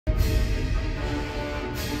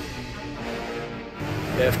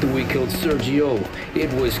After we killed Sergio,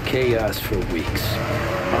 it was chaos for weeks.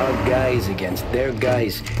 Our guys against their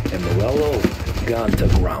guys, and Morello gone to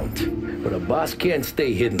ground. But a boss can't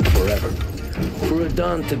stay hidden forever. For a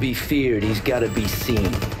Don to be feared, he's gotta be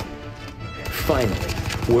seen. Finally,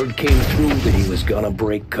 word came through that he was gonna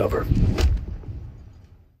break cover.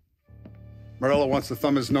 Morello wants to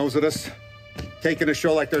thumb his nose at us. Taking a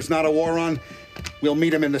show like there's not a war on, we'll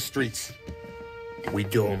meet him in the streets. We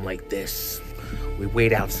do him like this. We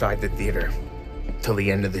wait outside the theater till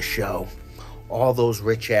the end of the show. All those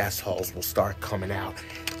rich assholes will start coming out.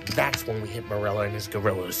 That's when we hit Morello and his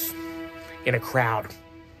guerrillas. In a crowd.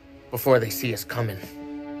 Before they see us coming.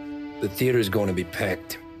 The theater's going to be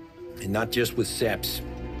packed. And not just with saps.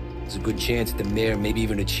 There's a good chance the mayor, maybe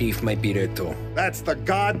even the chief, might be there too. That's the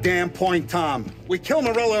goddamn point, Tom. We kill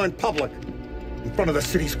Morello in public. In front of the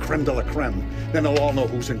city's creme de la creme. Then they'll all know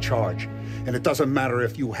who's in charge. And it doesn't matter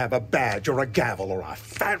if you have a badge or a gavel or a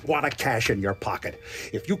fat wad of cash in your pocket.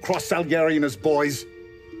 If you cross Salieri and his boys,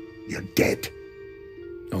 you're dead.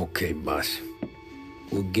 Okay, boss.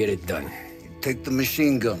 We'll get it done. Take the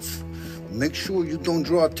machine guns. Make sure you don't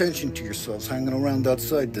draw attention to yourselves hanging around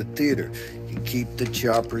outside the theater. You keep the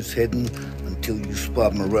choppers hidden until you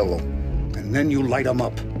spot Morello. And then you light them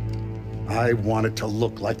up. I want it to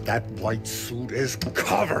look like that white suit is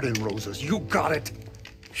covered in roses. You got it?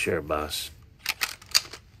 Sure, boss.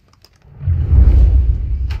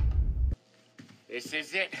 This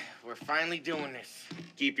is it. We're finally doing this.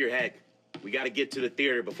 Keep your head. We gotta get to the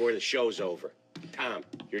theater before the show's over. Tom,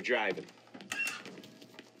 you're driving.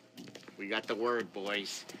 We got the word,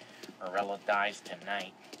 boys. Morello dies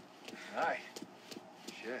tonight. Aye.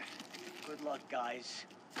 Shit. Good luck, guys.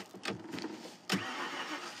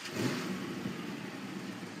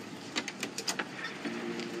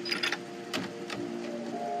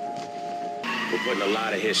 We're putting a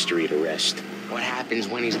lot of history to rest. What happens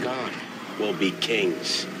when he's gone? We'll be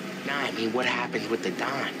kings. Nah, I mean, what happens with the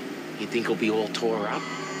Don? You think he'll be all tore up?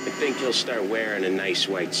 I think he'll start wearing a nice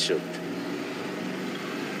white suit.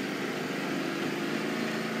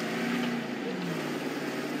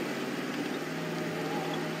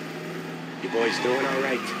 You boys doing all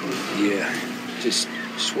right? Yeah, just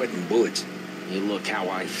sweating bullets. You look how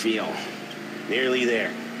I feel. Nearly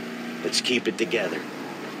there. Let's keep it together.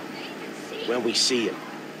 When we see him,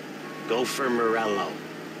 go for Morello.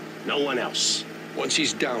 No one else. Once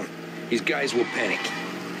he's down, his guys will panic.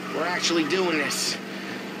 We're actually doing this.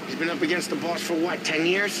 He's been up against the boss for what, 10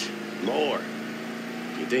 years? More.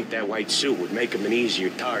 You think that white suit would make him an easier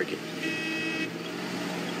target?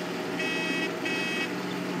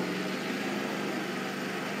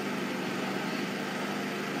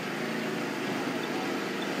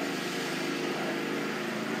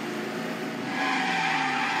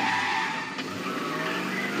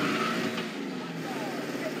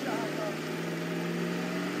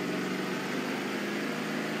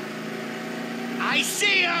 I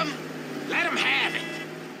see him! Let him have it!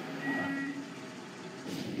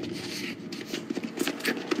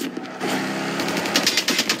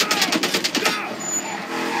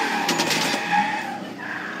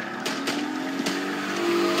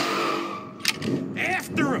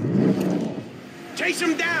 After him! Chase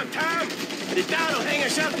him down, Tom! The Don will hang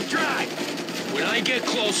us out to dry. When I get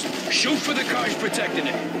close, shoot for the cars protecting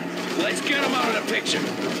it. Let's get him out of the picture.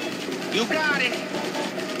 You got it!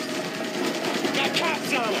 Got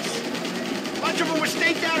cops on us! Bunch of them were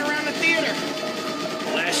staked out around the theater!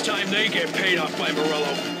 Last time they get paid off by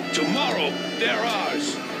Morello. Tomorrow, they're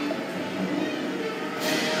ours.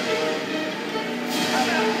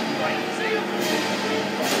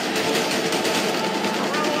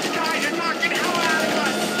 Morello's guys are knocking hell out of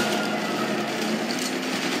us!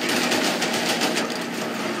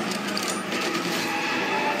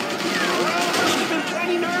 Morello must have been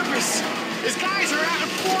plenty nervous. His guys are out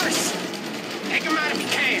of force. Take him out if you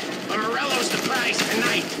can, but Morello's the prize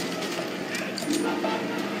tonight.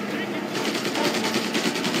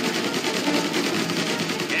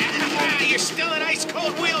 Yeah, you're still an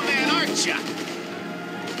ice-cold wheelman, aren't you?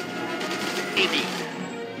 Maybe.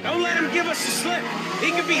 Don't let him give us the slip.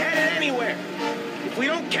 He could be headed anywhere. If we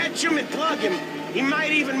don't catch him and plug him, he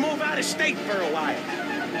might even move out of state for a while.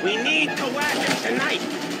 We need to whack him tonight.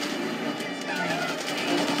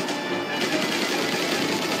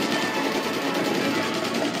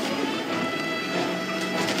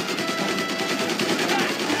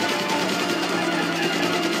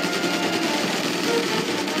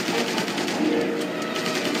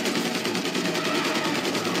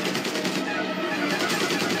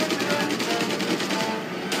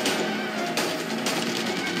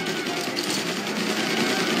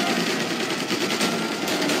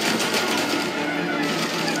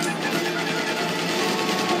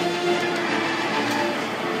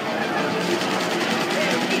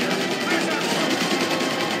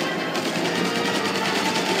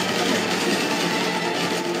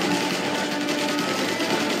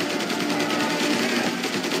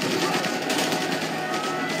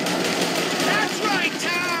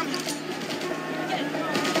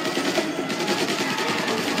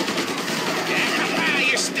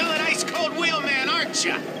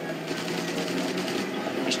 gotcha!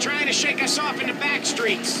 He's trying to shake us off in the back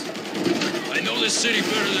streets. I know this city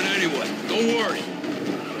better than anyone. Don't worry.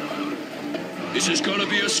 This is gonna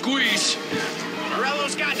be a squeeze.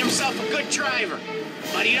 Morello's gotten himself a good driver,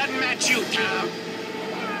 but he doesn't match you, Tom.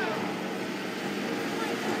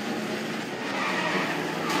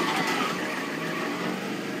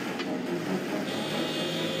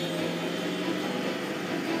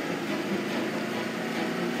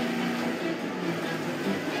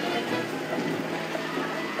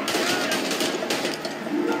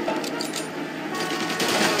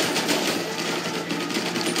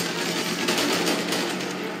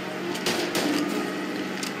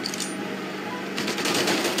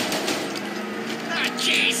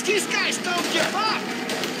 Jeez, these guys don't give up!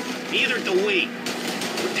 Neither do we.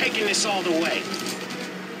 We're taking this all the way.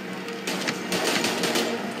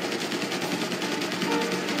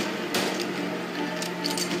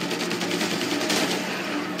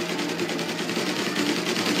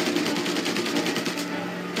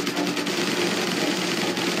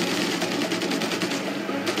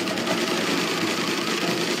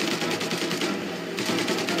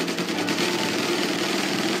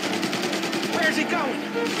 Where's he going?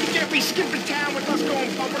 He can't be skipping town with us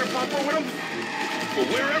going bumper to bumper with him. Well,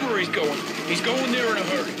 wherever he's going there in a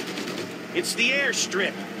hurry. It's the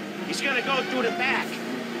airstrip. He's gonna go through the back.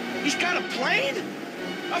 He's got a plane?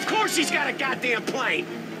 Of course he's got a goddamn plane.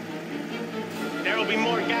 There'll be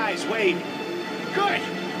more guys waiting. Good.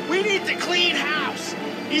 We need to clean house.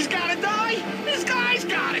 He's gotta die. This guy's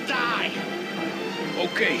gotta die.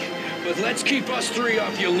 Okay, but let's keep us three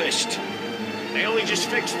off your list. They only just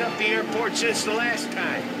fixed up the airport since the last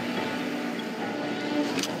time.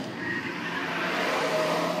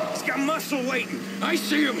 He's got muscle waiting. I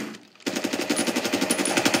see him.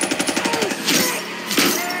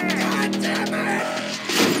 God damn it!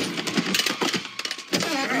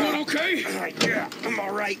 Everyone okay? Yeah, I'm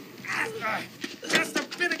all right. Just a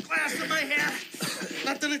bit of glass in my hair.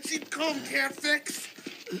 Nothing a cheap comb can't fix.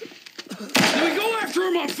 Let me go after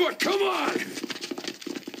him on foot. Come on.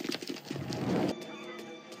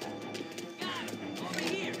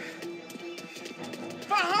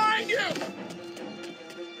 Behind you!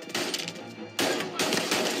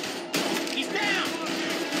 He's down!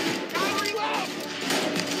 Gotta reload!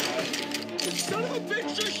 The son of a bitch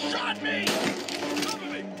just shot me! Cover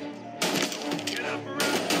me! Get up around!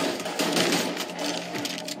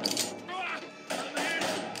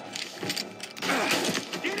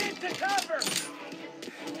 Get into cover!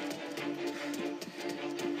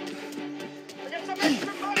 I got some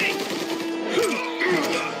extra money!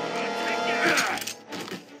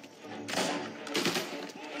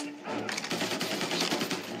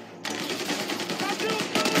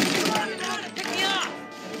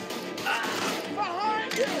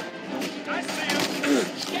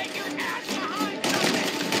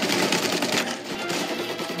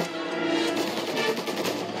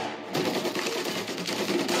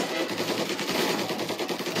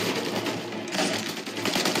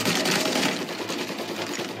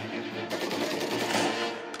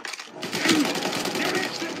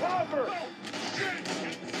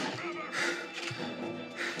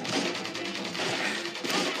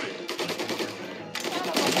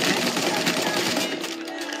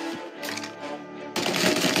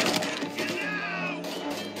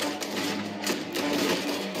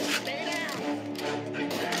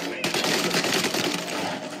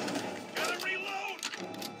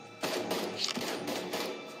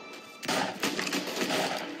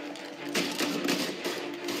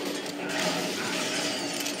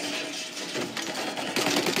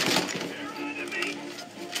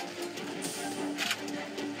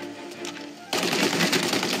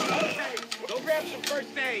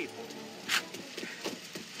 First aid.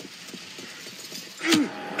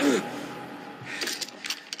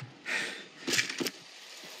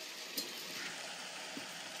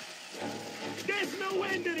 There's no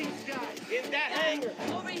end to these guys. In that hangar.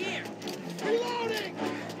 Over here. Reloading.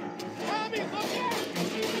 Tommy, look out.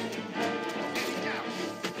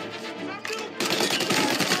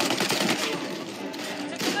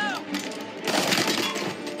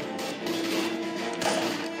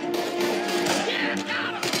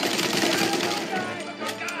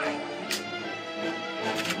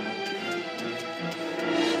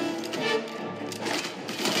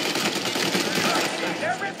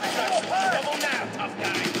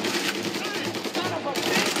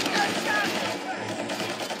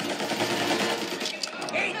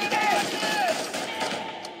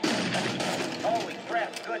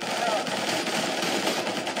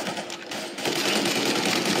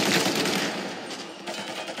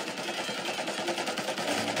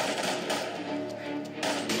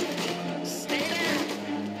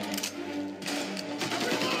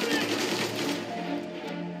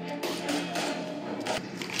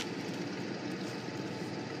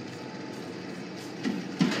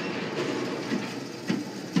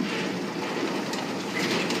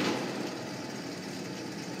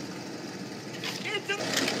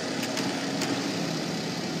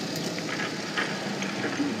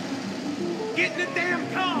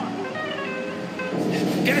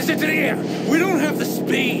 us into the air! We don't have the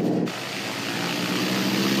speed!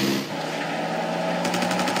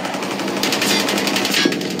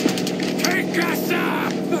 Take us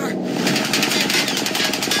up!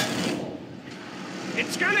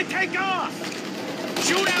 It's gonna take off!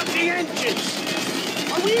 Shoot out the engines!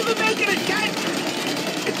 Are we even making a dent?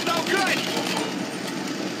 It's no good!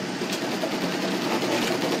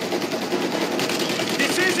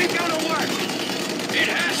 This isn't gonna work! It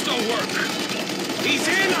has to work! He's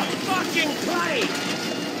in a fucking plane!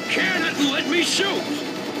 Can it and let me shoot!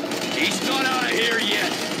 He's not out of here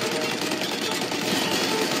yet!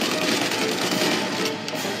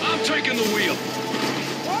 I'm taking the wheel!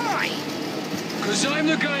 Why? 'Cause I'm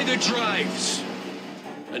the guy that drives.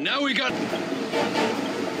 And now we got...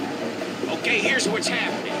 Okay, here's what's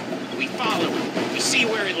happening. We follow it. We see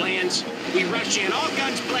where it lands. We rush in, all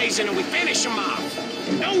guns blazing, and we finish him off.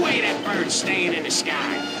 No way that bird's staying in the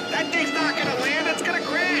sky. That thing's not gonna land, it's gonna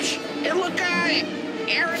crash. It look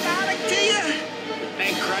aerodynamic to you?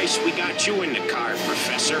 Thank Christ we got you in the car,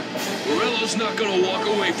 Professor. Morello's not gonna walk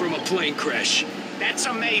away from a plane crash. That's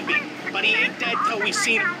a maybe, but he ain't dead till we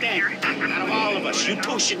seen him dead. Out of all of us, you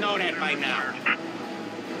two should know that by now.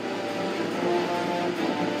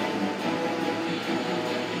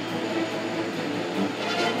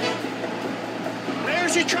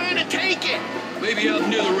 Where's he trying to take it? Maybe out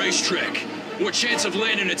near the racetrack. More chance of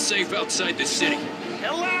landing it safe outside the city.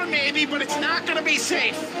 He'll land maybe, but it's not gonna be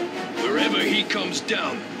safe. Wherever he comes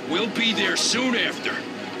down, we'll be there soon after.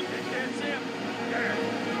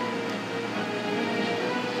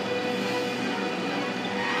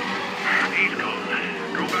 He's gone.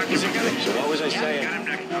 Go back to Is it gonna... So what was I saying? Get him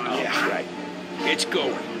next time. Oh, yeah, right. It's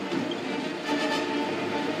going.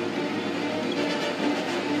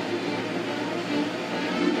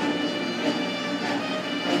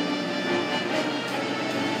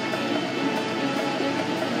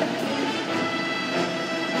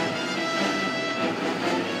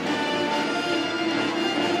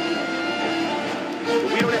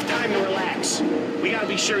 We don't have time to relax. We gotta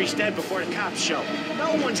be sure he's dead before the cops show.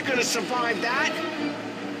 No one's gonna survive that.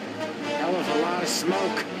 Hell of a lot of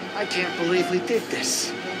smoke. I can't believe we did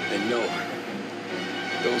this. And no,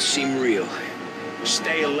 don't seem real.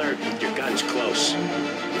 Stay alert with your guns close.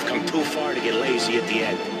 We've come too far to get lazy at the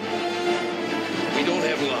end. We don't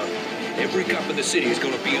have long. Every cop in the city is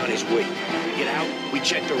gonna be on his way. We get out, we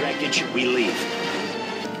check the wreckage, we leave.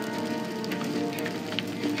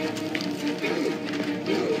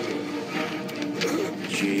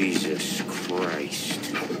 Jesus Christ.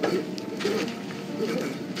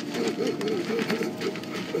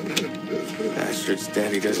 Bastard's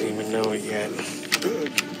dead, he doesn't even know it yet.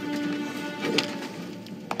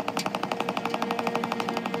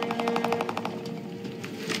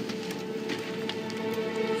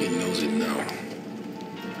 He knows it now.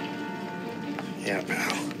 Yeah,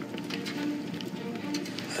 pal.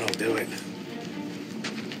 That'll do it.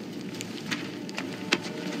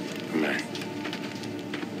 Come on.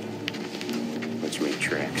 Let's make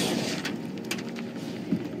tracks.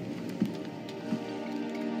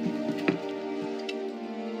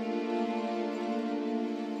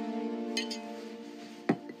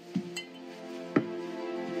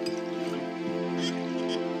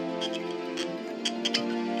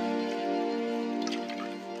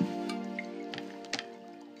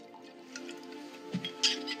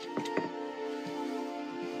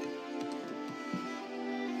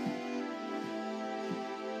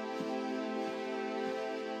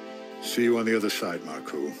 See you on the other side,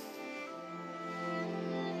 Marku.